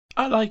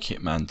I like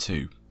Hitman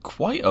 2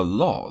 quite a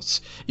lot.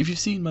 If you've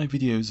seen my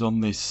videos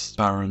on this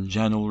barren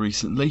channel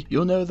recently,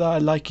 you'll know that I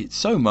like it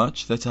so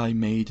much that I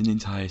made an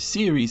entire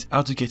series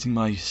out of getting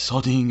my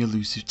sodding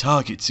elusive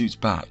target suits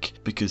back,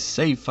 because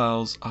save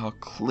files are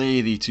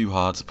clearly too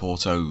hard to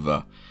port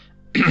over.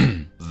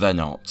 They're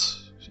not.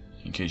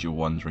 In case you're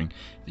wondering,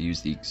 they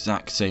use the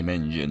exact same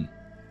engine.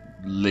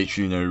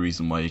 Literally no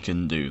reason why you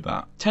couldn't do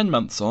that. 10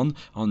 months on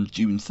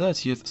June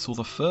 30th saw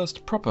the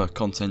first proper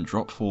content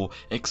drop for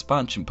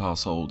expansion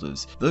pass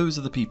holders. Those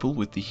are the people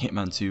with the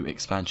Hitman 2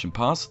 expansion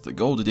pass, the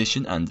gold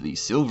edition and the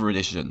silver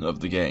edition of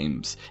the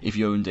games. If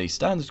you owned a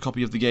standard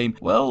copy of the game,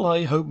 well,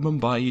 I hope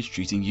Mumbai is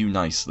treating you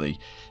nicely.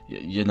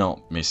 You're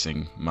not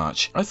missing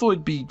much. I thought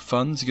it'd be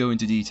fun to go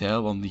into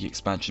detail on the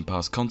expansion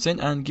pass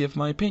content and give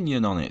my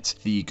opinion on it.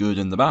 The good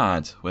and the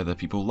bad, whether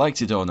people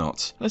liked it or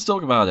not. Let's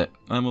talk about it,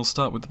 and we'll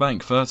start with the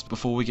bank first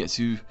before we get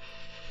to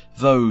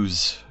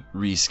those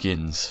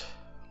reskins.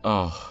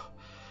 Oh,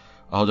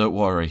 don't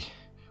worry,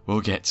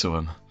 we'll get to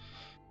them.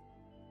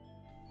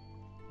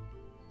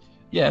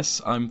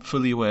 Yes, I'm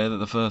fully aware that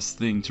the first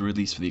thing to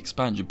release for the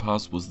expansion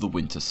pass was the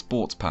Winter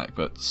Sports Pack,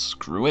 but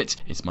screw it,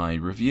 it's my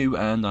review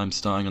and I'm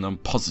starting on a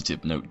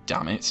positive note,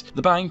 damn it.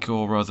 The bank,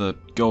 or rather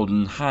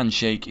golden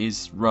handshake,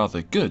 is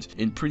rather good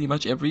in pretty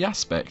much every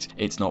aspect.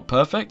 It's not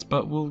perfect,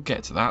 but we'll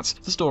get to that.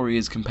 The story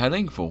is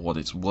compelling for what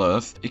it's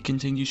worth. It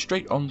continues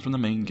straight on from the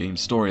main game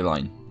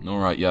storyline.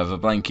 Alright, you have a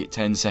blanket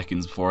 10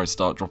 seconds before I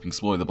start dropping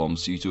spoiler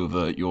bombs for you to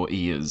avert your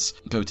ears.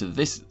 Go to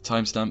this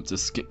timestamp to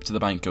skip to the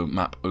bank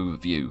map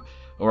overview.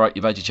 Alright,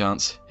 you've had your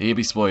chance. Here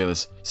be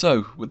spoilers.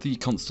 So, with the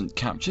constant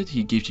captured,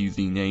 he gives you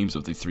the names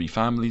of the 3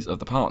 families of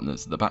the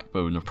partners, the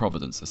backbone of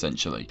Providence,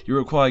 essentially. You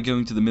require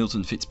going to the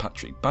Milton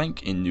Fitzpatrick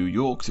Bank in New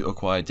York to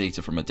acquire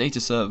data from a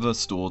data server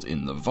stored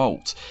in the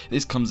vault.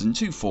 This comes in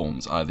 2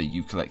 forms. Either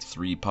you collect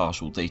 3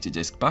 partial data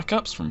disk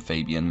backups from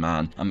Fabian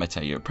Mann and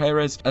Mateo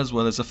Perez, as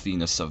well as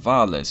Athena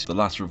Savales, the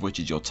latter of which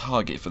is your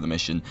target for the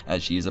mission,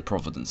 as she is a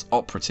Providence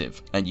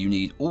operative, and you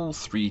need all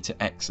 3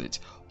 to exit.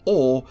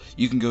 Or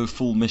you can go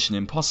full Mission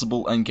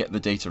Impossible and get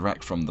the data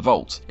rack from the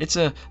vault. It's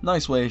a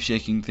nice way of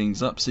shaking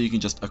things up so you can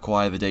just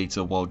acquire the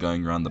data while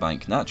going around the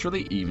bank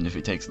naturally, even if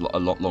it takes a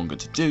lot longer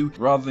to do,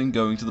 rather than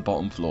going to the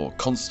bottom floor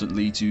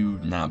constantly to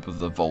nab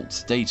the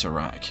vault's data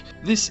rack.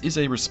 This is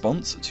a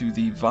response to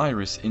the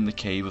virus in the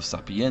cave of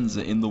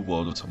Sapienza in the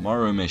World of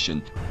Tomorrow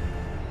mission.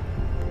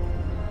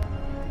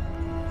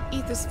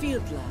 Ether's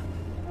field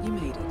lab. You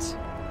made it.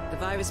 The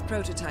virus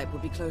prototype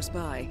will be close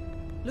by.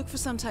 Look for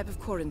some type of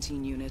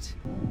quarantine unit.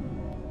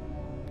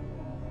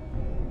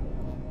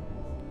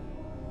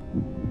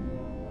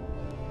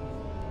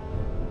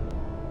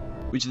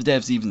 Which the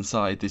devs even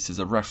cited this as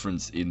a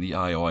reference in the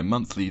IOI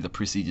monthly that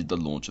preceded the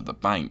launch of the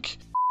bank.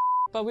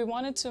 But we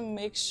wanted to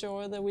make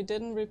sure that we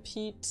didn't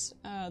repeat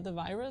the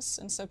virus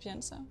in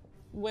Sapienza,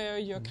 where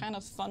you're kind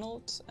of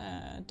funneled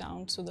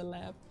down to the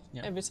lab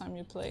every time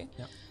you play.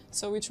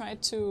 So we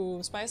tried to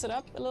spice it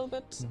up a little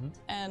bit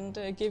and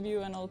give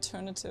you an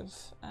alternative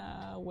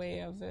way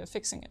of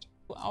fixing it.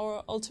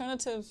 Our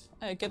alternative,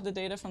 get the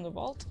data from the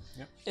vault,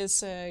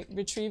 is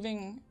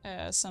retrieving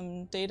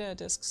some data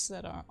disks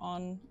that are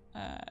on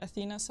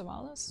Athena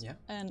Savales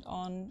and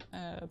on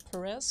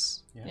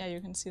Perez. Yeah, you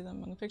can see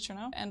them on the picture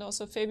now. And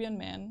also Fabian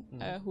Mann,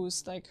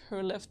 who's like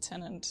her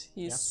lieutenant.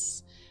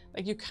 He's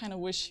like, you kind of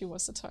wish he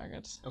was the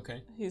target.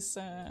 Okay. He's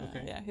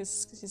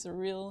he's a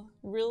real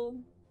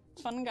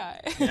fun guy.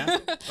 Yeah.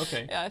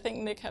 Okay. Yeah, I think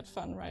Nick had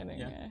fun writing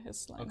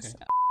his lines.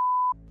 Okay.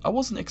 I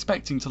wasn't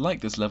expecting to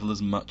like this level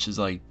as much as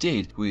I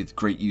did, with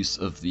great use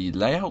of the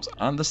layout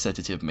and the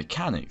sedative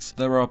mechanics.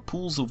 There are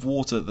pools of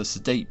water that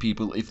sedate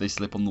people if they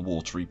slip on the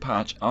watery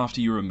patch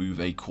after you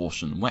remove a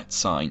caution wet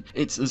sign.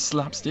 It's as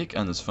slapstick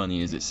and as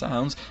funny as it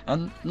sounds,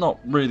 and not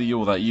really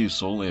all that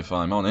useful if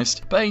I'm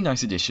honest, but a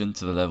nice addition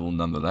to the level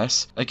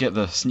nonetheless. I get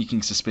the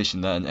sneaking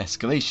suspicion that an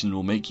escalation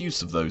will make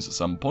use of those at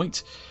some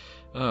point.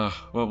 Well,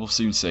 we'll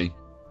soon see.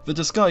 The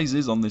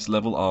disguises on this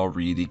level are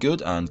really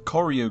good and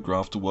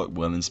choreographed to work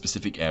well in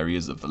specific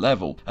areas of the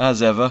level.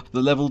 As ever,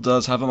 the level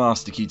does have a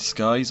master key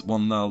disguise,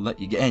 one that'll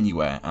let you get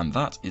anywhere, and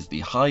that is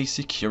the high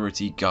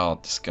security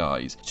guard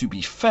disguise. To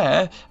be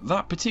fair,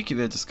 that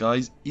particular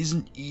disguise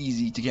isn't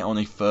easy to get on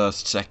a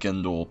first,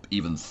 second, or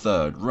even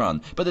third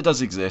run, but it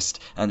does exist,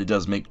 and it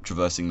does make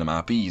traversing the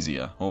map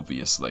easier,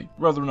 obviously.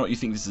 Whether or not you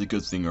think this is a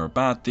good thing or a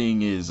bad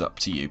thing is up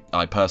to you.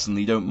 I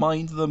personally don't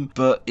mind them,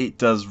 but it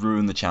does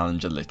ruin the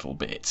challenge a little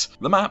bit.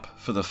 The map,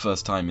 for the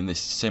first time in this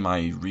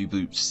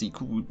semi-reboot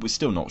sequel, we're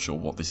still not sure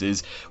what this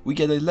is, we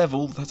get a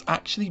level that's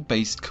actually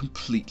based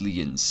completely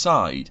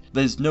inside.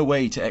 There's no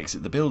way to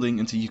exit the building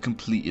until you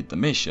completed the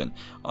mission.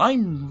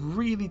 I'm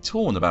really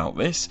torn about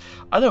this.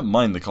 I don't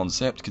mind the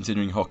concept,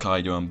 considering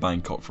Hokkaido and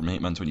Bangkok from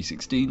Hitman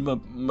 2016 were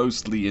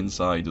mostly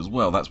inside as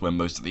well. That's where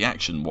most of the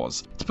action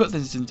was. To put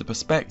this into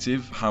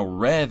perspective, how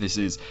rare this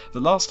is, the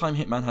last time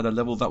Hitman had a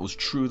level that was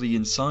truly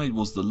inside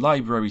was the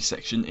library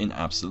section in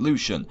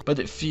Absolution, but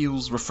it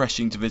feels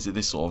refreshing to visit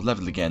this sort of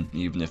level again,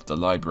 even if the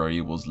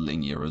library was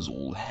linear as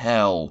all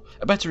hell.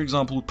 A better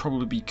example would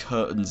probably be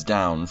Curtains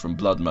Down from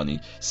Blood Money,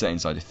 set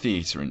inside a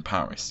theatre in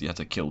Paris. You had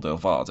to kill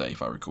Delvade,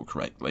 if I recall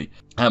correctly.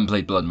 I haven't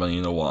played Blood Money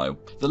in a while.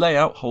 The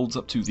layout holds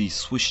up to the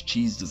Swiss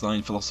cheese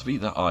design philosophy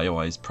that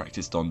IOI has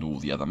practiced on all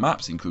the other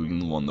maps, including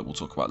the one that we'll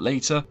talk about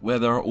later, where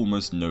there are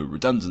almost no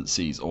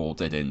redundancies or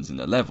dead ends in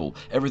a level.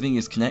 Everything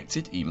is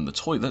connected, even the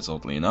toilets,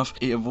 oddly enough.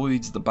 It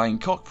avoids the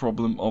Bangkok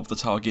problem of the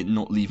target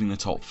not leaving the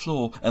top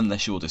floor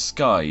unless you're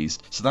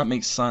disguised, so that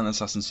makes Silent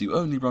Assassin who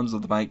only runs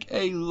on the bank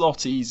a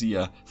lot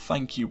easier.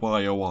 Thank you,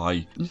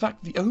 IOI. In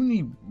fact, the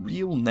only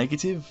real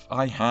negative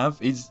I have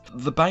is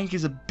the bank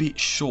is a bit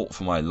short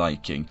for my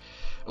liking.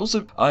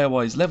 Also,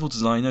 IOI's level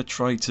designer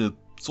tried to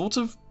sort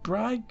of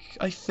brag,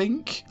 I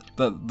think,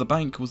 that the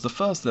bank was the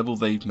first level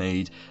they've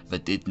made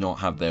that did not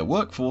have their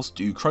workforce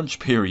do crunch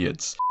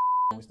periods.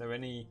 Was there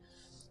any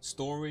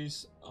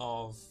stories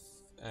of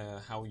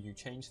how you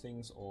change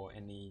things, or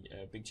any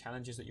big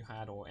challenges that you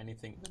had, or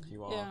anything that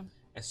you are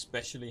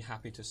especially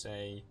happy to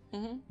say,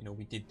 you know,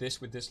 we did this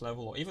with this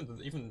level, or even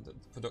the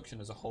production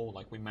as a whole,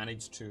 like we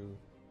managed to,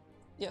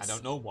 I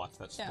don't know what,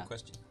 that's the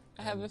question.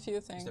 I have a few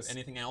things. Is there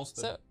anything else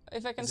that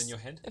is in your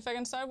head? If I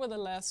can start with the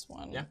last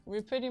one, we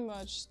pretty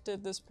much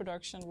did this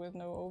production with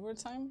no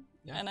overtime.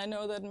 Yeah. And I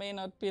know that may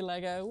not be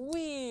like a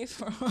wee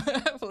for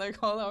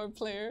like all our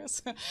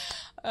players.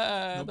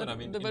 No, but I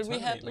mean, we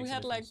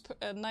had like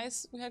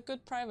we had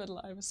good private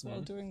lives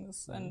while doing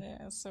this, and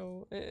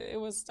so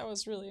that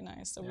was really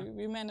nice. So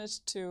we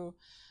managed to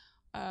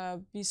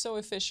be so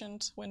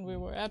efficient when we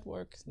were at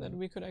work that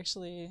we could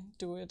actually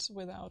do it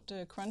without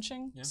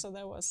crunching. Yeah. So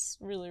that was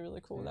really,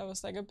 really cool. That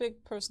was like a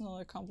big personal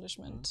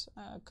accomplishment,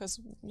 because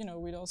you know,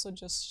 we'd also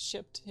just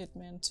shipped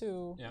Hitman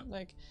 2. Yeah.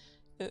 Like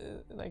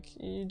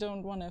you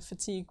don't want to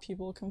fatigue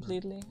people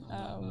completely.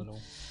 No.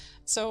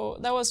 So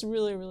that was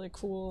really, really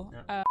cool.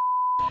 Yeah.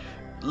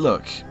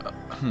 Look,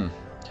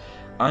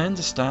 I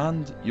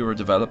understand you're a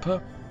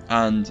developer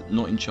and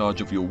not in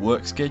charge of your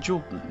work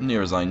schedule,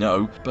 near as I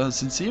know, but as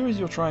sincere as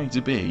you're trying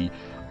to be,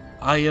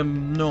 I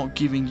am not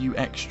giving you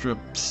extra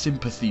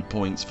sympathy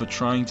points for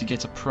trying to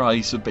get a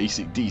prize for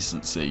basic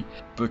decency,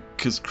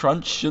 because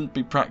crunch shouldn't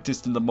be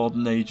practiced in the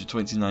modern age of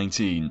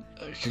 2019.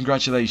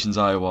 Congratulations,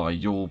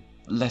 IOI, you're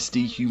less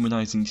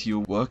dehumanizing to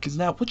your workers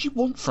now. What do you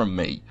want from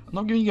me? I'm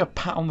not giving you a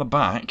pat on the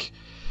back.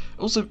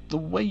 Also, the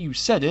way you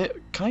said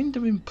it kind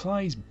of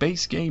implies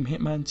base game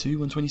Hitman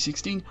 2 in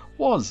 2016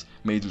 was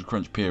made with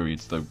crunch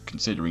periods, though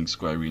considering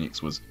Square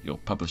Enix was your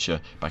publisher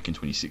back in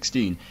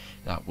 2016,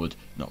 that would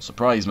not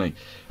surprise me.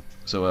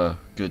 So,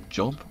 good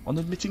job on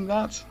admitting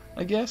that,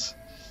 I guess.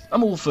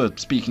 I'm all for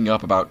speaking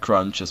up about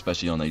crunch,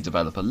 especially on a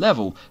developer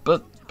level,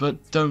 but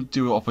don't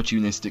do it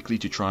opportunistically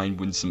to try and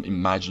win some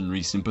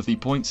imaginary sympathy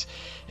points.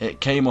 It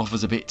came off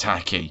as a bit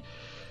tacky.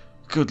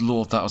 Good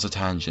lord, that was a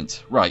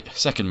tangent. Right,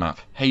 second map,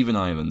 Haven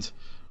Island.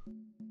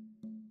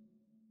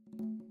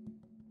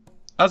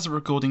 As of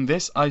recording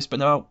this, I've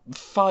spent about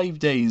 5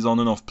 days on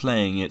and off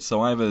playing it,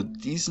 so I have a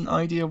decent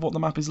idea of what the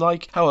map is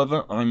like.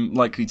 However, I'm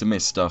likely to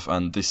miss stuff,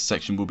 and this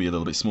section will be a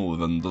little bit smaller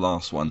than the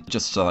last one,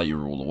 just so that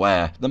you're all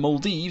aware. The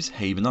Maldives,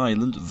 Haven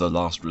Island, The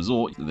Last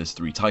Resort, there's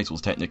 3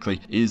 titles technically,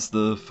 is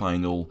the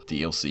final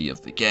DLC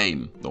of the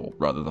game, or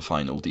rather the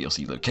final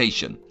DLC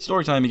location.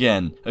 Story time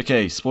again.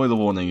 Okay, spoiler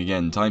warning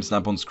again,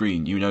 timestamp on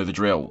screen, you know the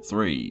drill.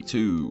 3,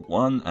 2,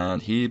 1, and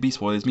here be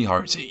spoilers me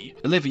hearty.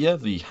 Olivia,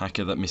 the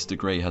hacker that Mr.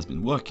 Grey has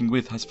been working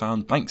with, has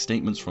found bank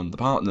statements from the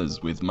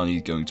partners, with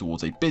money going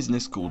towards a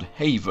business called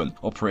Haven,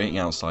 operating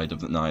outside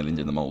of an island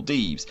in the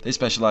Maldives. They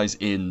specialise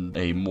in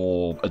a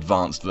more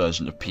advanced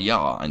version of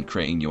PR, and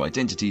creating new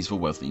identities for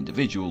wealthy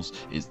individuals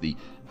is the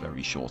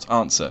very short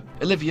answer.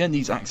 Olivia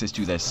needs access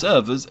to their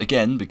servers,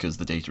 again because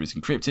the data is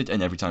encrypted,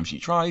 and every time she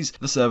tries,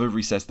 the server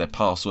resets their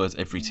passwords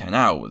every 10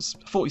 hours.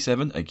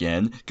 47,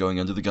 again, going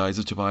under the guise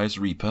of Tobias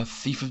Reaper,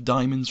 thief of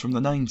diamonds from the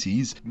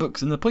 90s,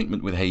 books an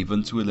appointment with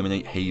Haven to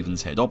eliminate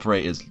Haven's head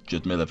operators,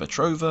 Judmilla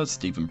Vetrova,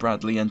 Stephen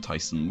Bradley, and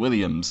Tyson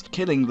Williams.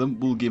 Killing them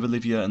will give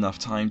Olivia enough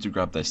time to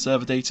grab their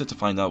server data to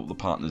find out the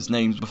partners'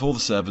 names before the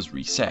servers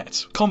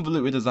reset.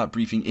 Convoluted as that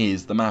briefing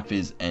is, the map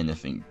is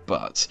anything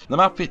but. The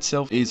map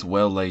itself is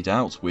well laid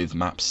out, with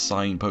maps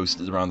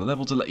signposted around the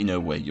level to let you know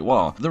where you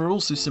are. There are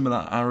also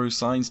similar arrow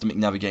signs to make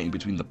navigating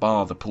between the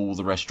bar, the pool,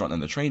 the restaurant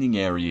and the training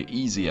area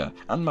easier,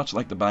 and much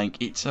like the bank,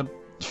 it's a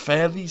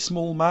fairly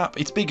small map.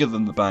 It's bigger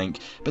than the bank,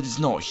 but it's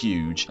not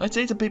huge. I'd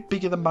say it's a bit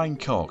bigger than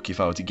Bangkok, if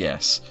I were to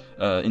guess,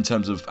 in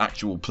terms of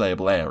actual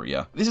playable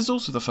area. This is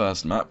also the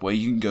first map where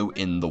you can go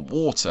in the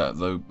water,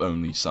 though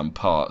only some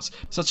parts,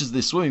 such as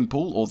this swimming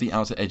pool or the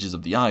outer edges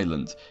of the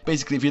island.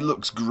 Basically, if it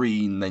looks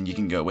green, then you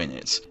can go in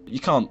it. You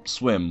can't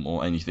swim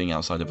or anything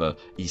outside of a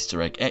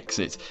Easter egg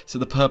exit, so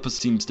the purpose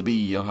seems to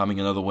be having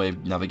another way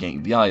of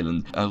navigating the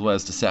island, as well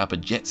as to set up a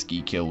jet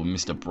ski kill with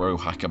Mr. Bro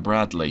Hacker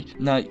Bradley.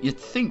 Now, you'd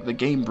think the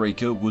game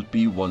breaker would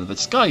be one of the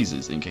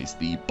disguises, in case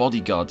the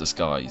bodyguard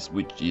disguise,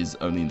 which is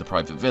only in the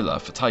private villa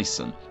for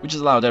Tyson, which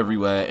is allowed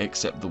everywhere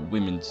except the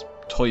women's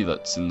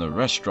toilets in the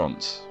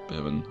restaurant. Bit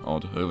of an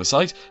odd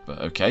oversight, but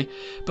okay.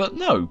 But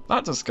no,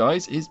 that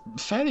disguise is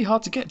fairly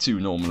hard to get to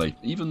normally,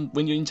 even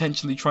when you're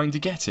intentionally trying to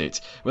get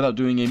it, without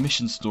doing a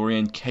mission story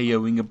and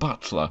KOing a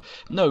butler.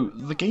 No,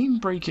 the game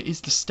breaker is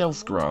the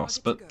stealth grass,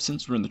 but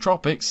since we're in the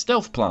tropics,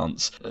 stealth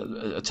plants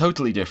are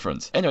totally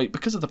different. Anyway,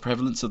 because of the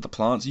prevalence of the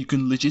plants, you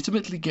can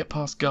legitimately get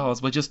past guards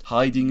by just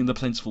hiding in the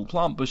plentiful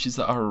plant bushes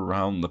that are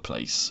around the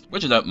place,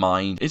 which I don't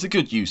mind. It's a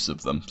good use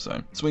of them,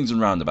 so swings and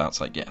roundabouts,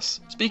 I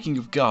guess. Speaking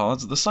of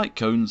guards, the sight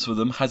cones for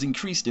them has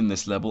increased in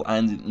this level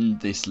and in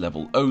this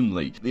level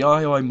only. The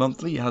IOI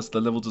Monthly has the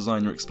level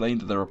designer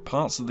explained that there are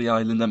parts of the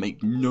island that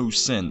make no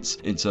sense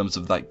in terms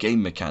of that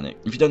game mechanic.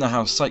 If you don't know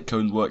how sight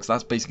cone works,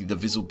 that's basically the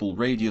visible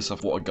radius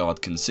of what a guard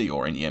can see,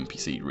 or any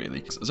NPC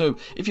really. So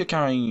if you're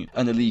carrying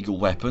an illegal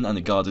weapon and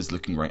a guard is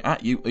looking right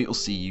at you, it'll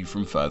see you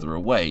from further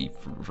away,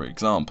 for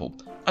example.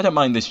 I don't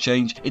mind this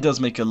change. It does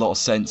make a lot of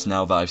sense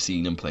now that I've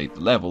seen and played the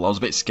level. I was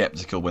a bit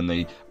skeptical when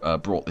they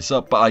brought this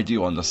up, but I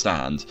do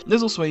understand.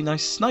 There's also a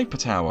nice sniper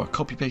tower,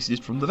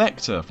 copy-pasted from the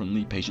Vector from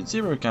the Patient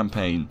Zero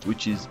campaign,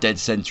 which is dead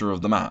center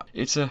of the map.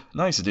 It's a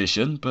nice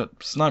addition, but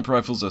sniper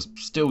rifles are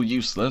still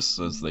useless,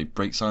 as they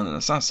break Silent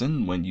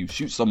Assassin when you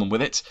shoot someone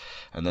with it,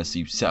 unless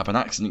you set up an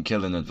accident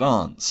kill in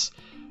advance.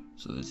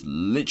 So there's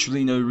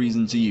literally no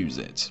reason to use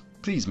it.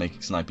 Please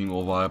make sniping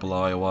more viable,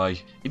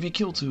 IOI. If you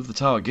kill 2 of the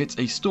targets,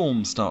 a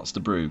storm starts to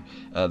brew.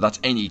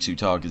 That's any 2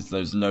 targets,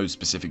 there's no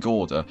specific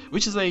order,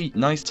 which is a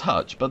nice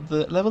touch, but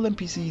the level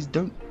NPCs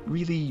don't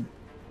really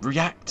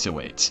react to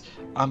it.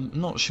 I'm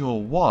not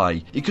sure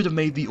why. It could have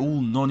made the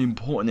all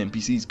non-important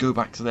NPCs go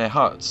back to their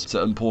huts.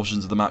 Certain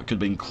portions of the map could have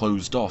been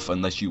closed off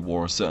unless you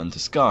wore a certain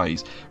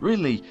disguise.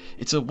 Really,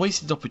 it's a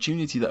wasted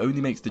opportunity that only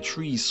makes the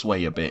trees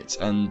sway a bit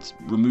and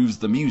removes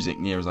the music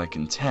near as I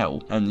can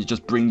tell, and it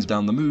just brings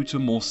down the mood to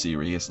more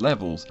serious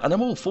levels. And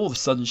I'm all for the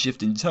sudden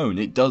shift in tone,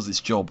 it does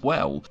its job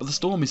well, but the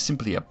storm is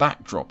simply a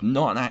backdrop,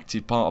 not an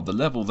active part of the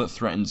level that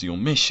threatens your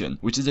mission,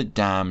 which is a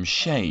damn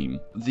shame.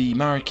 The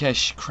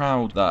Marrakesh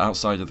crowd that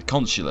outside of the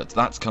consulate,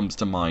 that comes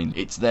to mind.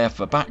 It's there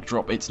for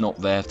backdrop, it's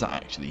not there to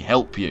actually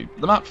help you.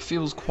 The map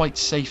feels quite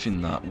safe in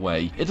that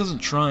way. It doesn't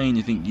try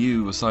anything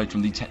new aside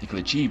from the technical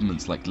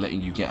achievements like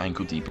letting you get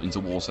ankle deep into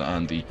water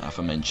and the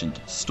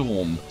aforementioned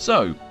storm.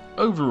 So,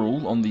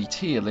 overall, on the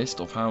tier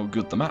list of how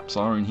good the maps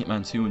are in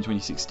Hitman 2 in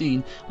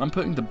 2016, I'm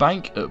putting the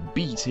bank at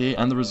B tier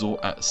and the resort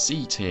at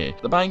C tier.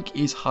 The bank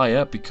is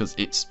higher because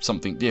it's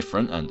something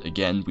different, and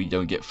again, we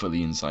don't get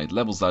fully inside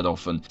levels that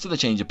often, so the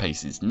change of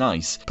pace is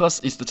nice. Plus,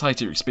 it's the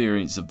tighter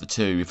experience of the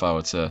two if I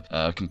were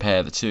to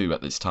compare the two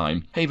at this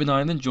time. Haven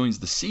Island joins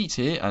the C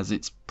tier as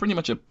it's pretty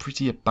much a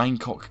prettier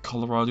Bangkok,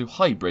 Colorado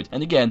hybrid,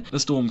 and again, the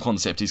storm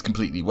concept is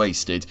completely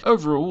wasted.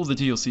 Overall, the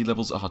DLC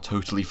levels are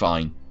totally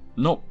fine.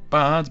 Not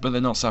bad, but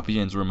they're not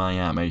Sapienza or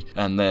Miami,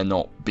 and they're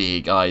not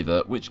big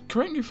either, which,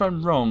 correct me if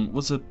I'm wrong,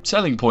 was a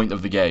selling point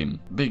of the game.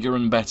 Bigger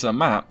and better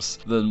maps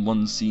than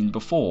ones seen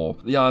before.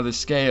 The Isle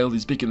scale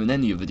is bigger than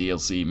any of the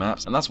DLC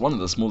maps, and that's one of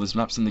the smallest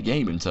maps in the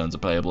game in terms of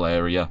playable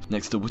area,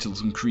 next to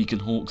Whittleton Creek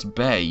and Hawke's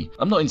Bay.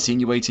 I'm not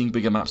insinuating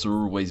bigger maps are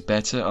always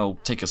better. I'll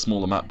take a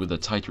smaller map with a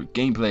tighter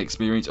gameplay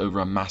experience over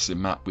a massive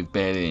map with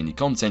barely any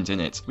content in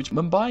it, which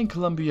Mumbai and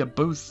Colombia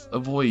both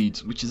avoid,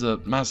 which is a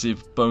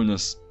massive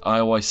bonus.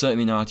 IOI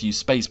certainly know how to use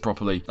space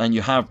properly, and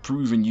you have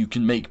proven you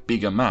can make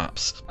bigger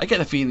maps. I get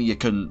the feeling you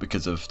couldn't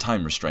because of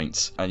time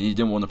restraints, and you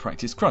didn't want to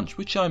practice crunch,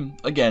 which I'm,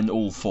 again,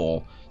 all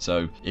for.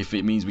 So, if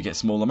it means we get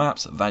smaller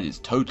maps, that is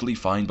totally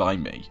fine by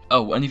me.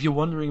 Oh, and if you're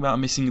wondering about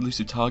missing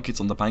elusive targets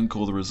on the bank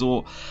or the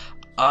resort,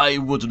 I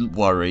wouldn't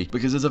worry,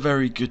 because there's a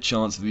very good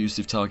chance the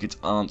elusive targets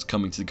aren't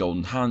coming to the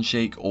Golden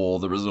Handshake or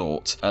the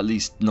resort, at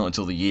least not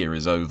until the year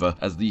is over,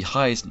 as the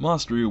highest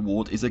mastery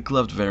award is a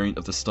gloved variant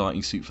of the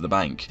starting suit for the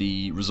bank.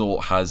 The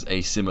resort has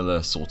a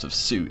similar sort of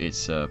suit,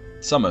 it's a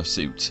summer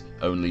suit,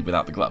 only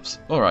without the gloves.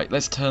 Alright,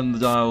 let's turn the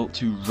dial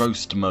to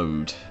roast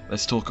mode.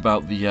 Let's talk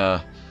about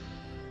the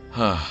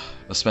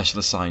special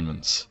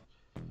assignments.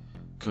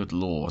 Good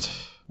lord.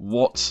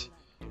 What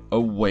a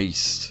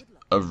waste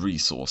of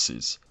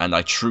resources, and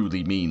I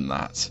truly mean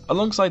that.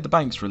 Alongside the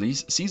bank's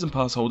release, season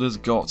pass holders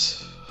got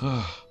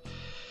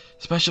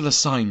special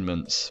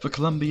assignments for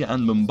Colombia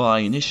and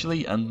Mumbai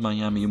initially, and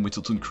Miami and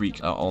Whittleton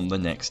Creek are on the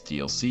next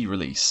DLC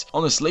release.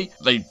 Honestly,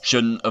 they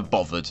shouldn't have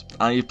bothered.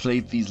 I have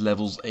played these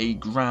levels a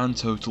grand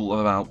total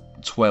of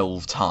about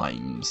 12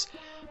 times.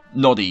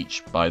 Not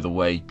each, by the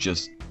way,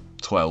 just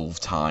 12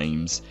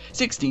 times.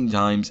 16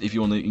 times if you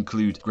want to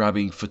include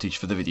grabbing footage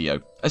for the video.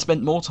 I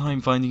spent more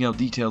time finding out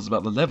details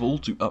about the level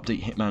to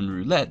update Hitman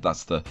Roulette,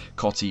 that's the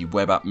Cotty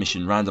web app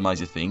mission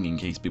randomizer thing. In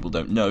case people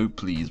don't know,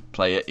 please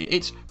play it.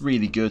 It's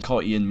really good.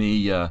 Cotty and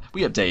me,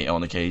 we update it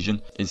on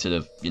occasion, instead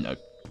of, you know,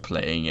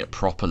 playing it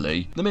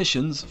properly. The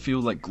missions feel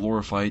like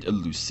glorified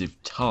elusive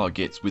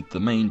targets, with the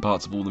main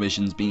parts of all the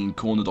missions being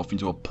cornered off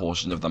into a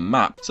portion of the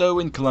map. So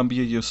in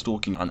Colombia you're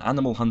stalking an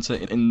animal hunter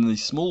in the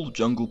small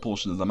jungle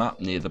portion of the map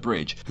near the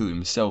bridge, who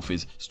himself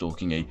is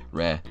stalking a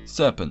rare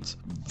serpent.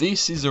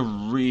 This is a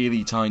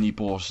really tiny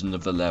portion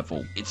of the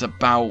level. It's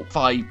about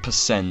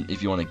 5%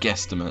 if you want to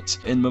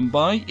guesstimate. In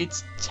Mumbai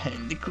it's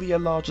technically a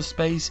larger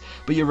space,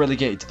 but you're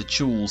relegated to the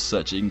chools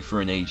searching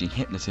for an aging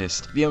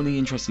hypnotist. The only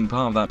interesting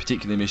part of that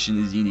particular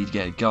mission is you need to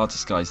get a guard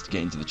disguise to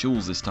get into the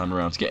chools this time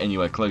around to get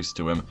anywhere close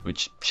to him,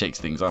 which shakes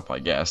things up, I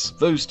guess.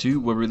 Those two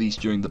were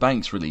released during the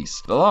Banks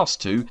release. The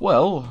last two,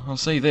 well, I'll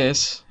say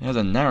this, it has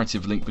a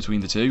narrative link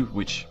between the two,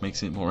 which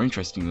makes it more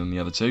interesting than the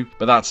other two,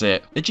 but that's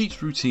it.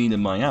 Ajit's routine in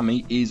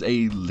Miami is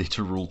a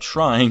literal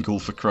triangle,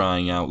 for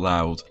crying out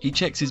loud. He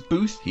checks his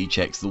booth, he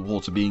checks the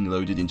water being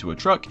loaded into a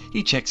truck,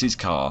 he checks his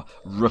car.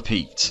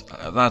 Repeat.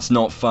 That's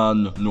not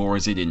fun, nor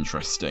is it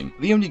interesting.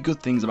 The only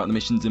good things about the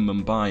missions in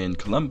Mumbai and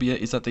Colombia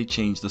is that they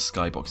changed the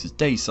Skybox's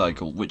day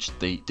cycle, which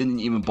they didn't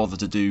even bother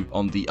to do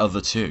on the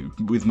other two,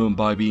 with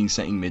Mumbai being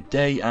set in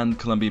midday and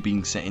Colombia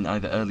being set in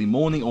either early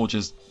morning or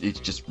it's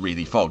just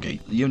really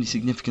foggy. The only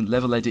significant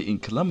level edit in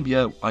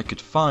Colombia I could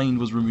find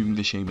was removing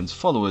the shaman's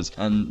followers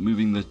and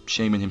moving the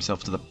shaman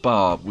himself to the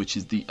bar, which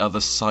is the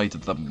other side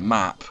of the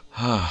map.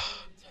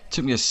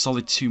 Took me a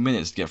solid 2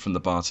 minutes to get from the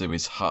bar to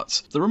his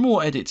hut. There are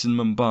more edits in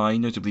Mumbai,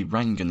 notably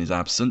Rangan is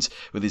absent,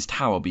 with his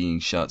tower being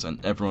shut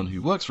and everyone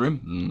who works for him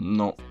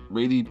not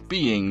really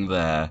being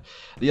there.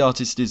 The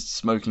artist is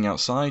smoking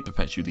outside,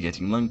 perpetually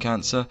getting lung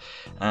cancer,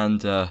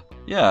 and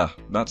yeah,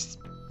 that's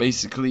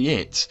basically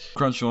it.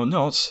 Crunch or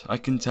not, I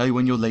can tell you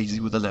when you're lazy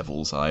with the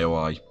levels,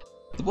 IOI.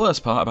 The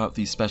worst part about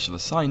these special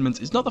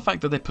assignments is not the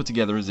fact that they're put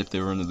together as if they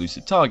were an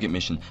elusive target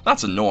mission.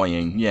 That's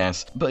annoying,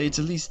 yes, but it's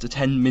at least a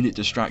 10-minute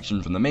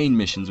distraction from the main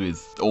missions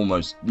with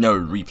almost no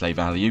replay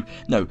value.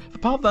 No, the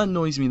part that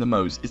annoys me the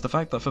most is the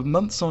fact that for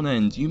months on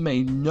end you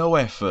made no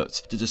effort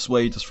to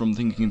dissuade us from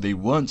thinking they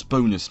weren't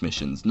bonus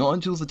missions, not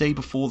until the day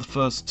before the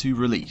first two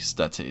released,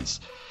 that is.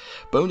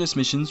 Bonus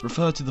missions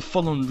refer to the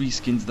full-on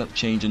reskins that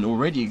change an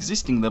already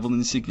existing level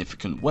in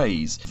significant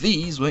ways.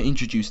 These were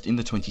introduced in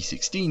the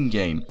 2016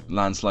 game.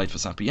 Landslide for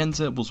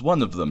Sapienza was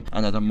one of them,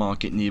 and at a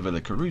market near Villa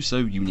Caruso,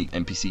 unique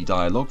NPC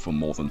dialogue for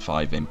more than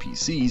 5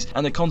 NPCs,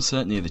 and a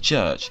concert near the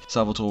church.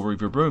 Salvatore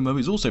Verbromo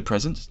is also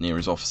present, near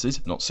his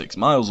offices, not 6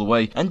 miles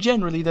away, and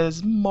generally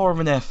there's more of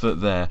an effort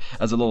there,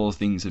 as a lot of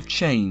things have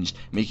changed,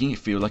 making it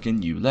feel like a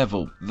new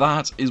level.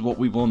 That is what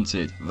we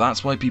wanted.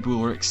 That's why people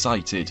were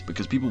excited,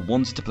 because people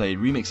wanted to play a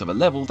remix of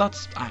a level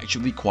that's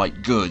actually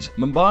quite good.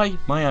 Mumbai,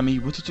 Miami,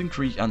 Whittleton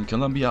Creek and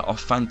Colombia are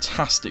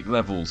fantastic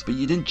levels, but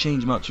you didn't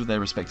change much of their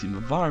respective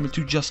environment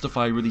to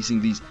justify releasing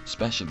these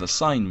special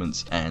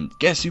assignments. And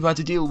guess who had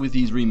to deal with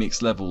these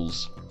remix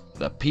levels?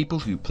 The people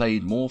who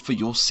played more for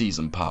your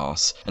season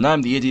pass. And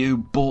I'm the idiot who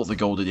bought the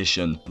gold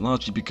edition,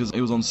 largely because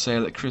it was on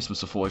sale at Christmas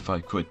for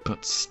 45 quid,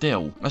 but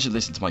still, I should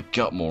listen to my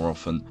gut more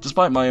often.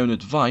 Despite my own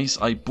advice,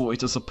 I bought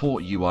it to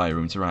support UI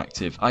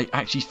Interactive. I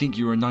actually think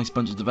you're a nice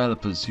bunch of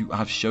developers who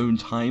have shown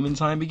time and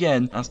time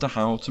again as to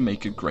how to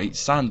make a great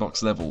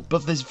sandbox level,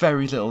 but there's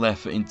very little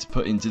effort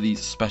put into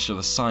these special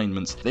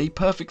assignments. They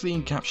perfectly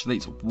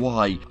encapsulate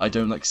why I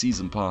don't like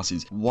season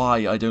passes,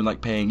 why I don't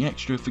like paying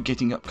extra for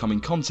getting upcoming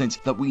content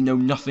that we know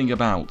nothing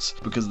about,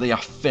 because they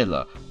are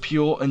filler,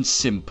 pure and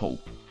simple.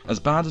 As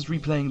bad as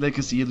replaying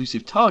legacy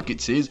elusive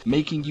targets is,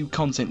 making you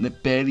content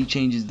that barely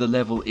changes the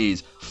level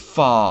is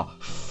far,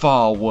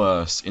 far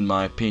worse in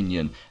my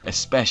opinion,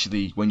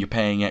 especially when you're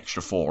paying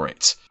extra for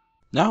it.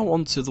 Now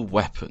on to the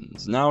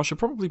weapons. Now I should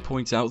probably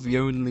point out the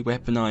only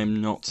weapon I am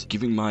not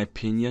giving my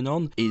opinion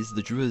on is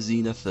the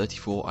Druazina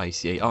 34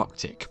 ICA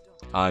Arctic.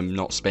 I'm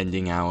not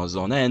spending hours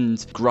on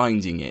end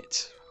grinding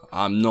it.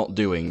 I'm not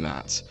doing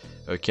that.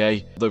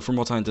 Okay, though from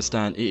what I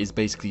understand it is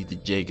basically the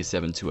Jaeger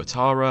 7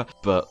 Tuatara,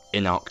 but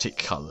in Arctic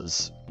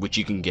colours, which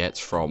you can get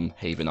from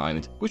Haven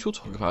Island, which we'll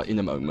talk about in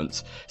a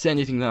moment. So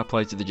anything that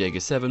applies to the Jaeger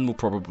 7 will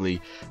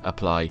probably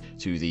apply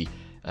to the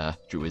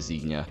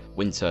Druazina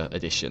Winter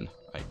Edition,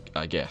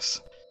 I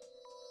guess.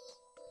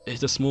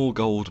 It's a small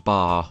gold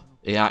bar.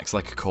 It acts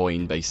like a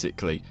coin,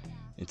 basically.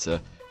 It's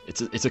a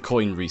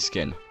coin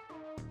reskin.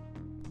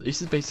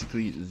 This is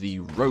basically the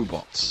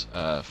robot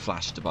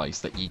flash device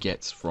that you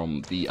get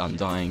from the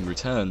Undying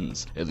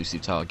Returns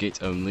elusive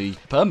target, only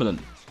permanent.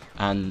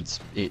 And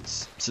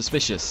it's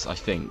suspicious, I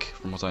think,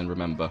 from what I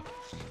remember.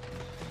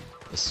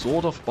 The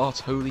Sword of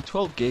Bartoli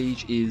 12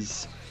 gauge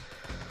is...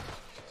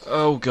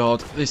 oh god,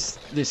 this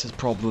has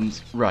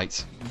problems.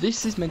 Right,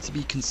 this is meant to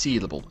be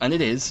concealable, and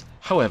it is.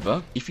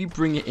 However, if you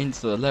bring it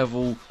into the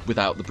level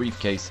without the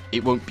briefcase,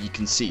 it won't be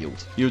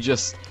concealed. You'll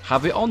just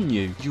have it on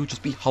you. You'll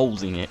just be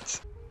holding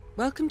it.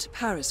 Welcome to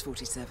Paris,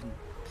 47.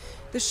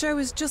 The show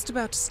is just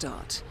about to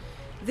start.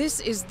 This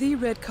is the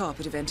red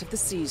carpet event of the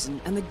season,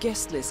 and the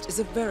guest list is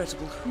a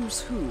veritable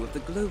who's who of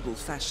the global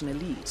fashion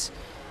elite.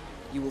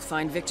 You will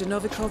find Viktor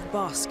Novikov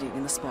basking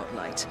in the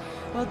spotlight,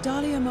 while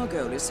Dalia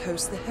Margolis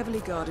hosts the heavily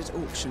guarded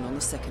auction on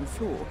the second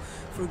floor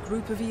for a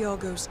group of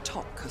Iago's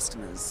top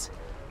customers.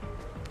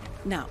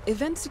 Now,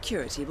 event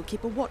security will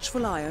keep a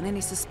watchful eye on any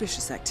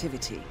suspicious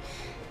activity,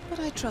 but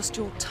I trust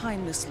your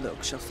timeless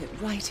look shall fit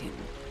right in.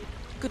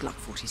 Good luck,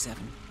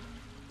 47.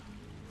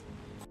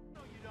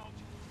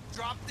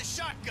 Drop the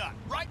shotgun,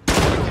 right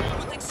down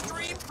with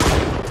extreme.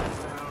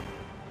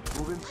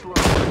 Moving slow.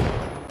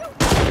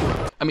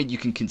 I mean, you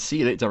can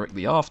conceal it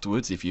directly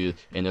afterwards if you're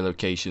in a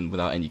location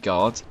without any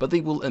guards, but they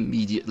will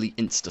immediately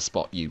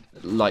insta-spot you,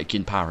 like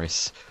in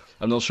Paris.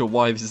 I'm not sure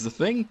why this is a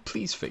thing,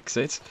 please fix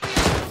it.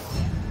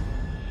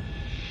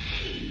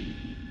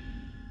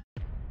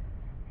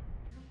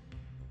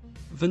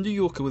 The New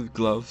Yorker with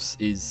gloves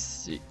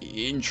is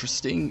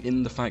interesting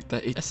in the fact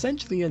that it's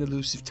essentially an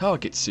elusive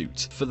target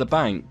suit for the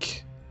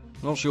bank.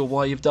 Not sure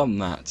why you've done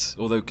that,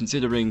 although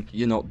considering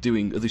you're not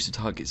doing elusive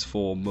targets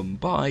for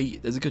Mumbai,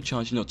 there's a good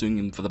chance you're not doing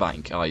them for the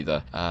bank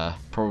either.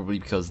 Probably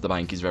because the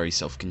bank is very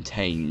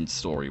self-contained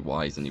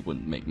story-wise and it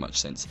wouldn't make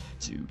much sense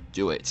to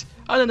do it.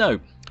 I don't know.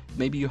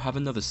 Maybe you have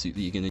another suit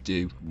that you're going to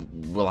do.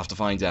 We'll have to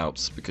find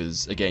out,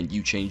 because again,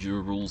 you change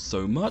your rules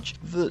so much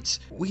that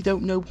we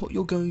don't know what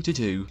you're going to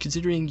do.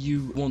 Considering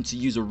you want to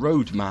use a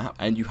roadmap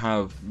and you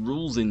have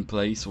rules in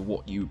place for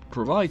what you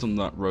provide on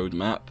that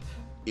roadmap,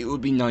 it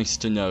would be nice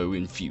to know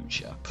in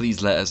future.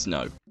 Please let us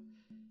know.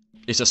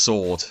 It's a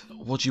sword.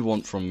 What do you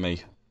want from me?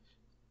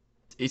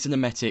 It's an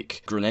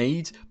emetic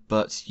grenade,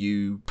 but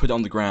you put it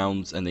on the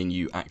ground and then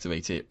you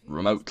activate it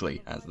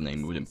remotely, as the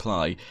name would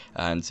imply,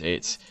 and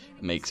it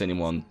makes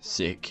anyone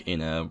sick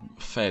in a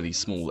fairly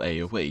small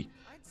AoE.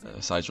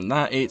 Aside from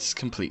that, it's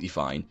completely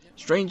fine.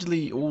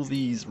 Strangely, all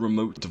these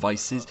remote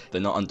devices,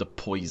 they're not under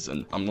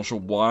poison. I'm not sure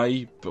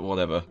why, but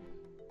whatever.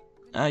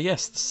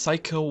 Yes, the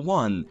Psycho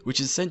 1, which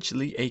is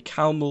essentially a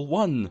Calmal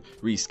 1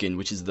 reskin,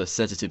 which is the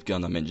sedative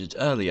gun I mentioned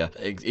earlier.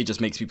 It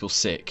just makes people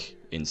sick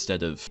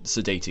instead of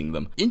sedating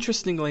them.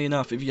 Interestingly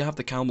enough, if you have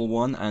the Calmal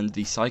 1 and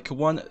the Psycho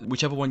 1,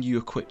 whichever one you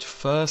equipped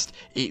first,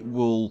 it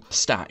will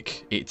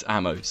stack its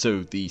ammo.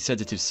 So the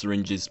sedative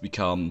syringes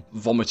become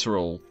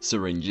vomiteral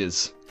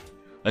syringes.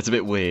 That's a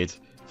bit weird.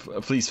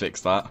 Please fix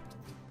that.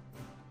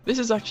 This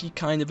is actually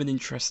kind of an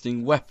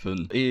interesting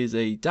weapon. It is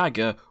a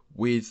dagger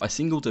with a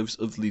single dose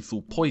of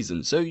lethal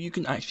poison, so you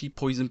can actually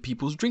poison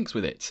people's drinks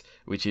with it,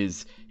 which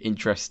is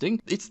interesting.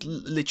 It's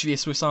literally a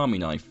Swiss Army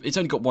knife. It's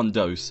only got one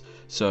dose,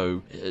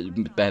 so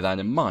bear that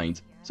in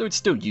mind. So it's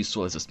still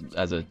useful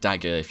as a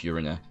dagger if you're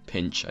in a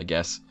pinch, I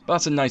guess. But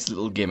that's a nice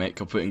little gimmick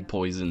of putting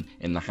poison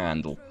in the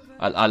handle.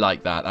 I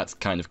like that. That's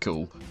kind of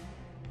cool.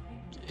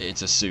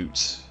 It's a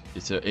suit.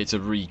 It's a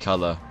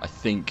recolor, I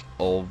think,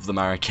 of the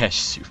Marrakesh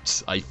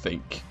suits, I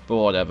think. But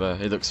whatever,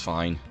 it looks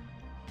fine.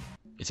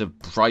 It's a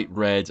bright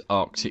red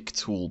Arctic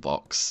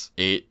toolbox.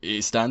 It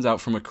stands out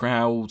from a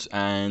crowd,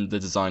 and the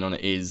design on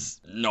it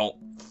is not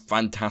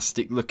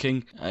fantastic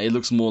looking. It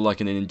looks more like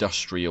an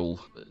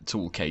industrial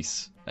tool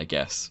case, I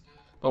guess.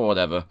 But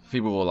whatever,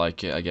 people will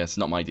like it, I guess.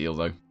 Not my deal,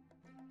 though.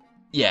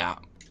 Yeah,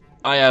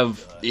 I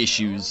have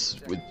issues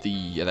with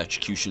the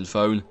electrocution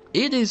phone.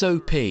 It is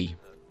OP.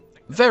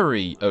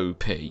 Very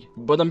OP,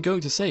 but I'm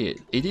going to say it.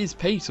 It is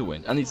pay to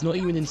win, and it's not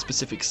even in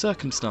specific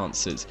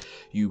circumstances.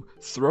 You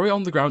throw it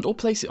on the ground, or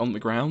place it on the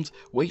ground,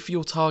 wait for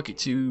your target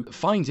to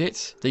find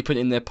it, they put it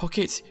in their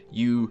pocket,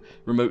 you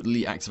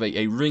remotely activate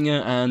a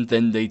ringer, and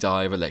then they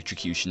die of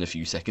electrocution a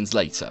few seconds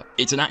later.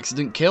 It's an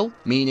accident kill,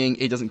 meaning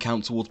it doesn't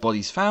count towards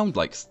bodies found,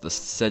 like the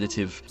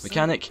sedative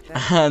mechanic,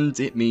 and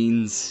it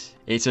means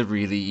it's a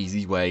really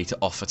easy way to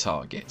off a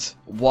target.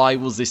 Why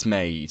was this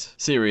made?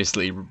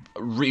 Seriously,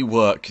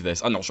 rework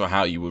this. I'm not sure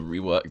how you would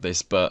rework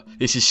this, but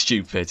this is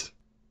stupid.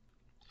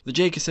 The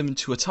JK7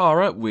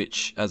 Tuatara,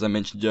 which, as I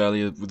mentioned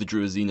earlier with the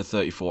Druazina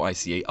 34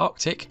 ICA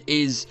Arctic,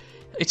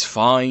 it's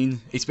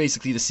fine. It's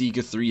basically the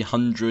Sega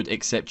 300,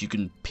 except you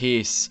can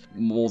pierce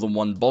more than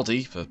one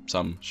body for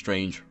some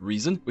strange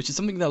reason, which is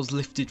something that was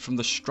lifted from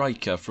the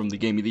Striker from the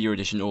Game of the Year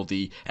edition, or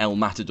the El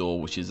Matador,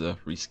 which is a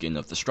reskin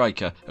of the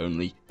Striker,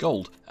 only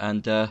gold.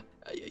 And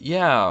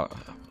yeah,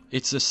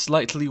 it's a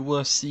slightly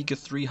worse Sega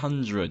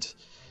 300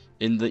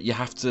 in that you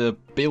have to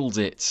build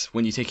it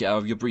when you take it out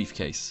of your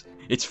briefcase.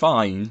 It's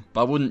fine,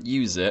 but I wouldn't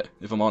use it,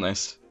 if I'm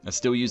honest. I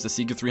still use the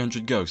Sega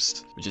 300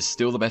 Ghost, which is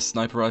still the best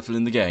sniper rifle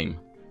in the game.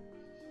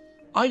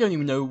 I don't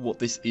even know what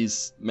this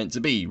is meant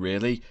to be,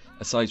 really,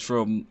 aside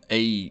from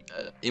a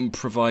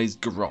improvised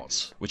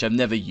garrote, which I've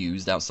never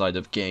used outside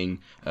of getting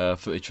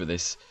footage for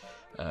this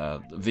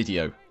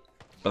video.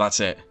 But that's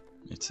it.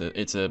 It's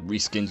a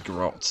reskinned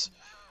garrote.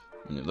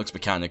 And it looks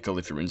mechanical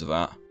if you're into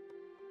that.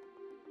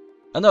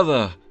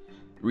 Another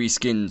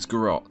reskinned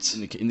garrote.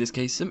 In this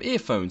case, some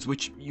earphones,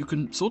 which you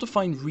can sort of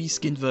find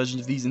reskinned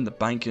versions of these in the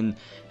Bank and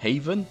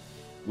Haven,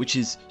 which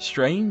is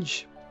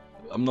strange.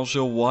 I'm not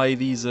sure why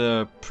these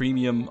are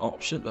premium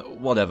option, but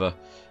whatever.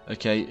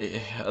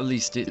 Okay, at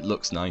least it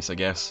looks nice, I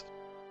guess.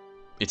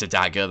 It's a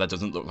dagger that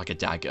doesn't look like a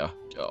dagger.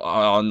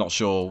 I'm not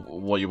sure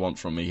what you want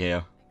from me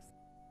here.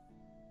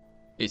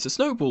 It's a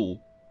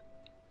snowball.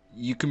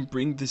 You can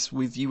bring this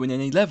with you in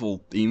any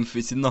level, even if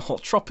it's in the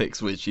hot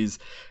tropics, which is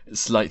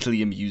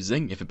slightly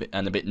amusing, if a bit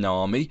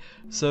narmy.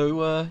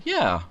 So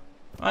yeah,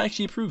 I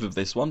actually approve of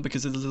this one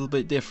because it's a little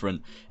bit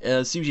different.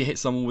 As soon as you hit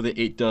someone with it,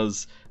 it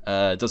does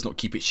not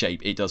keep its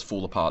shape. It does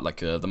fall apart like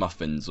the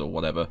muffins or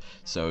whatever.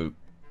 So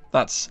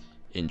that's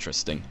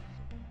interesting.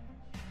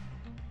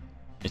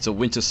 It's a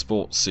winter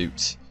sports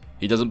suit.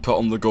 He doesn't put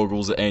on the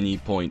goggles at any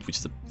point, which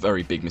is a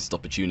very big missed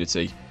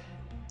opportunity.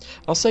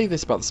 I'll say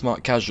this about the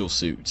smart casual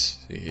suit.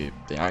 It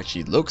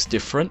actually looks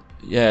different.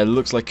 Yeah, it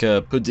looks like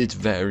a hooded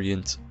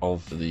variant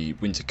of the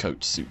winter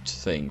coat suit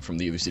thing from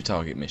the elusive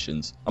target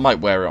missions. I might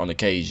wear it on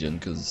occasion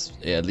because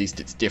at least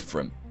it's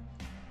different.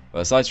 But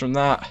aside from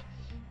that,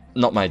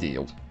 not my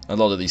deal. A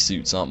lot of these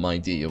suits aren't my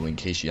deal, in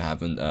case you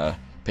haven't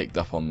picked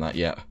up on that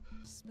yet.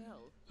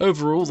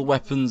 Overall, the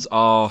weapons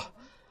are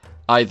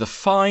either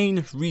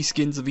fine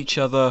reskins of each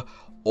other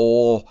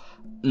or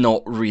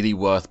not really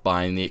worth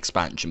buying the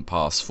expansion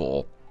pass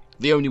for.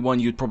 The only one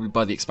you'd probably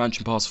buy the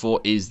expansion pass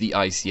for is the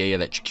ICA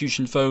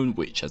electrocution phone,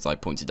 which, as I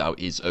pointed out,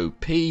 is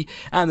OP,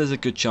 and there's a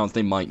good chance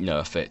they might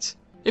nerf it.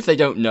 If they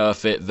don't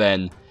nerf it,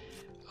 then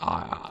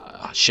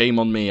shame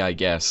on me, I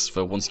guess,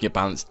 for wanting a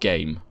balanced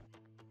game.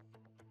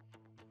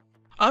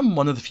 I'm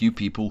one of the few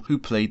people who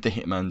played the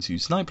Hitman 2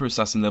 Sniper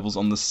Assassin levels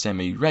on the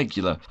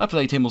semi-regular. I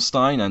played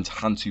Himmelstein and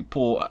Hantu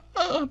Port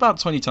about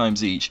 20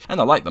 times each,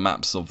 and I like the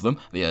maps of them.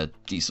 They are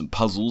decent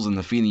puzzles, and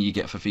the feeling you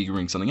get for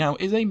figuring something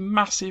out is a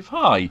massive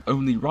high,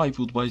 only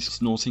rivaled by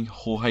snorting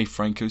Jorge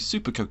Franco's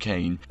super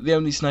cocaine. The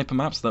only sniper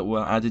maps that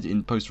were added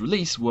in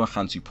post-release were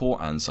Hantu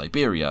Port and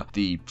Siberia,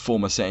 the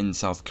former set in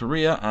South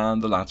Korea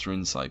and the latter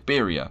in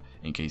Siberia,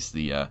 in case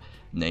the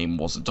name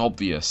wasn't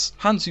obvious.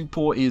 Hantu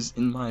Port is,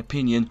 in my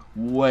opinion,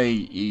 way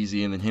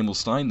easier than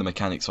Himmelstein. The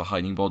mechanics for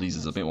hiding bodies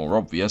is a bit more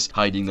obvious.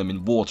 Hiding them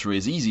in water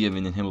is easier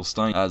than in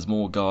Himmelstein, as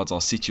more guards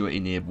are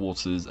situated near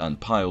waters and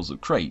piles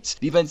of crates.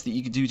 The events that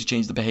you can do to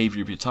change the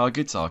behaviour of your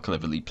targets are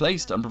cleverly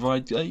placed and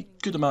provide a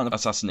good amount of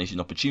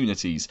assassination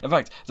opportunities. In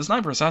fact, the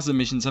Sniper Assassin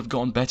missions have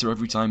gotten better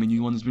every time a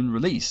new one has been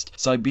released.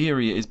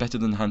 Siberia is better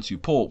than Hantu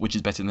Port, which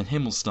is better than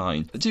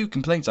Himmelstein. The two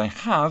complaints I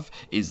have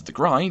is the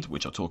grind,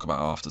 which I'll talk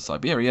about after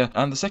Siberia,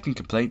 and the second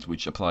complaint,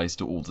 which applies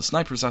to all the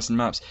Sniper Assassin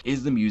maps,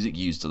 is the music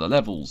used to the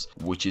levels,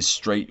 which is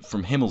straight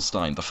from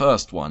Himmelstein, the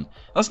first one.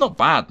 That's not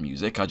bad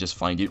music, I just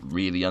find it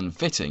really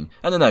unfitting.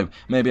 I don't know,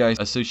 maybe I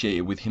associate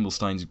it with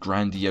Himmelstein's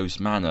grandiose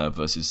manner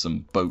versus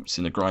some boats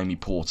in a grimy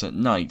port at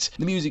night.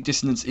 The music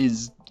dissonance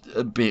is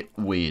a bit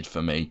weird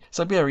for me.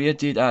 Siberia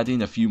did add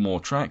in a few more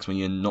tracks when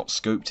you're not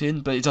scoped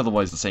in, but it's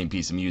otherwise the same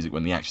piece of music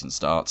when the action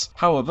starts.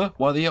 However,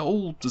 while they are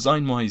all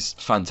design-wise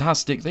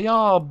fantastic, they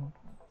are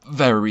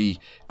very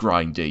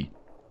grindy.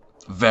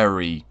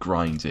 Very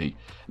grindy.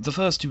 The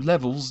first two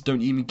levels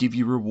don't even give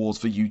you rewards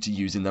for you to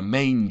use in the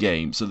main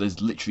game, so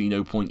there's literally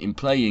no point in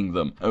playing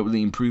them,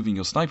 only improving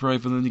your sniper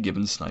rifle in a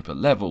given sniper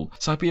level.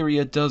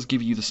 Siberia does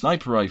give you the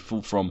sniper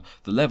rifle from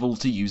the level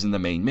to use in the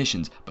main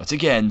missions, but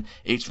again,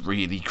 it's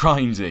really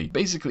grindy.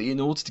 Basically, in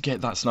order to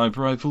get that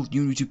sniper rifle,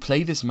 you need to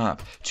play this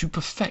map to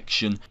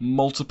perfection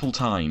multiple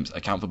times,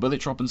 account for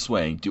bullet drop and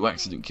swaying, do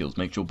accident kills,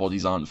 make sure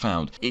bodies aren't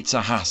found. It's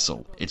a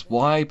hassle. It's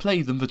why I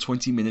play them for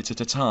 20 minutes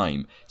at a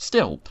time.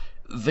 Still,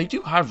 they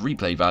do have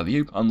replay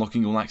value,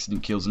 unlocking all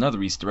accident kills and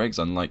other Easter eggs,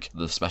 unlike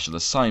the special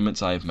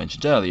assignments I have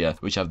mentioned earlier,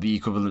 which have the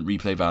equivalent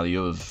replay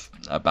value of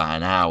about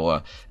an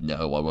hour.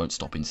 No, I won't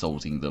stop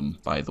insulting them,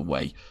 by the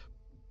way.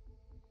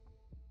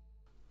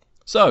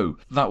 So,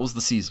 that was the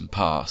Season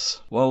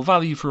Pass. While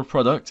value for a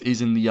product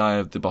is in the eye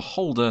of the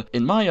beholder,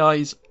 in my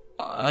eyes,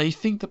 I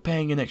think that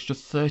paying an extra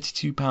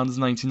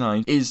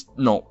 £32.99 is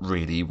not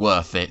really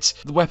worth it.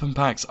 The weapon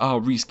packs are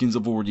reskins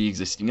of already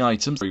existing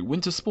items: a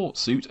winter sports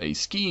suit, a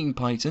skiing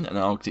python, an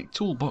arctic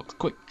toolbox,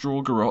 quick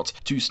draw garrote,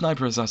 2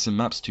 sniper assassin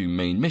maps, 2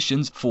 main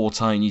missions, 4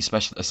 tiny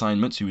special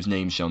assignments whose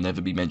names shall never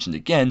be mentioned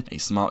again, a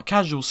smart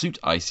casual suit,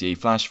 ICA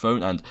flash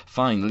phone, and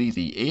finally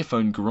the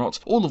earphone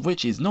garrote, all of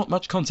which is not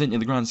much content in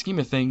the grand scheme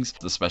of things.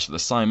 The special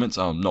assignments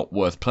are not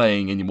worth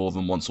playing any more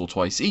than once or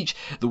twice each.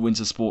 The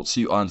winter sports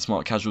suit and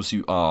smart casual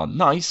suit are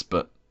nice,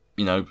 but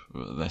you know,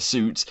 their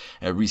suits,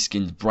 a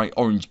reskinned bright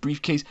orange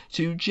briefcase,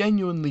 2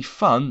 genuinely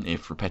fun,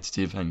 if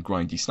repetitive and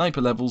grindy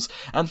sniper levels,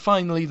 and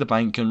finally the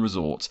bank and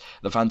resort,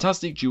 the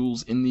fantastic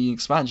jewels in the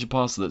expansion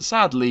pass that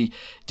sadly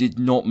did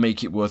not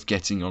make it worth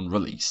getting on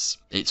release.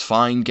 It's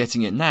fine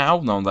getting it now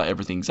that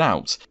everything's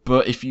out,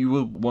 but if you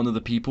were one of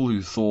the people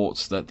who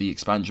thought that the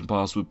expansion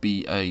pass would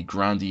be a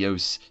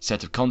grandiose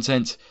set of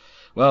content,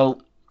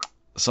 well,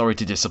 sorry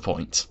to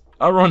disappoint.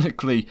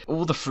 Ironically,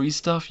 all the free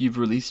stuff you've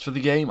released for the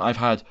game I've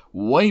had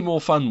way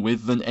more fun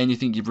with than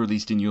anything you've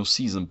released in your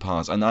season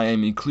pass, and I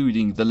am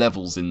including the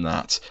levels in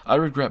that. I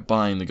regret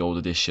buying the gold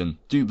edition.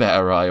 Do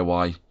better,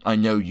 IOI. I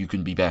know you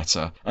can be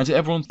better. And to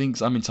everyone who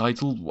thinks I'm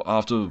entitled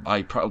after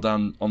I prattle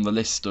down on the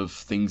list of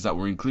things that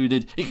were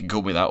included, you can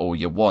call me that all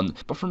you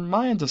want, but from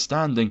my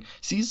understanding,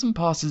 season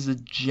passes are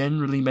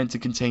generally meant to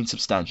contain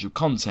substantial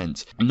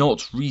content,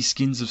 not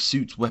reskins of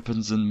suits,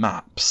 weapons and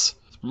maps.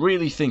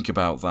 Really think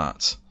about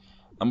that.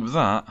 And with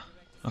that,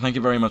 I thank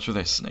you very much for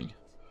listening.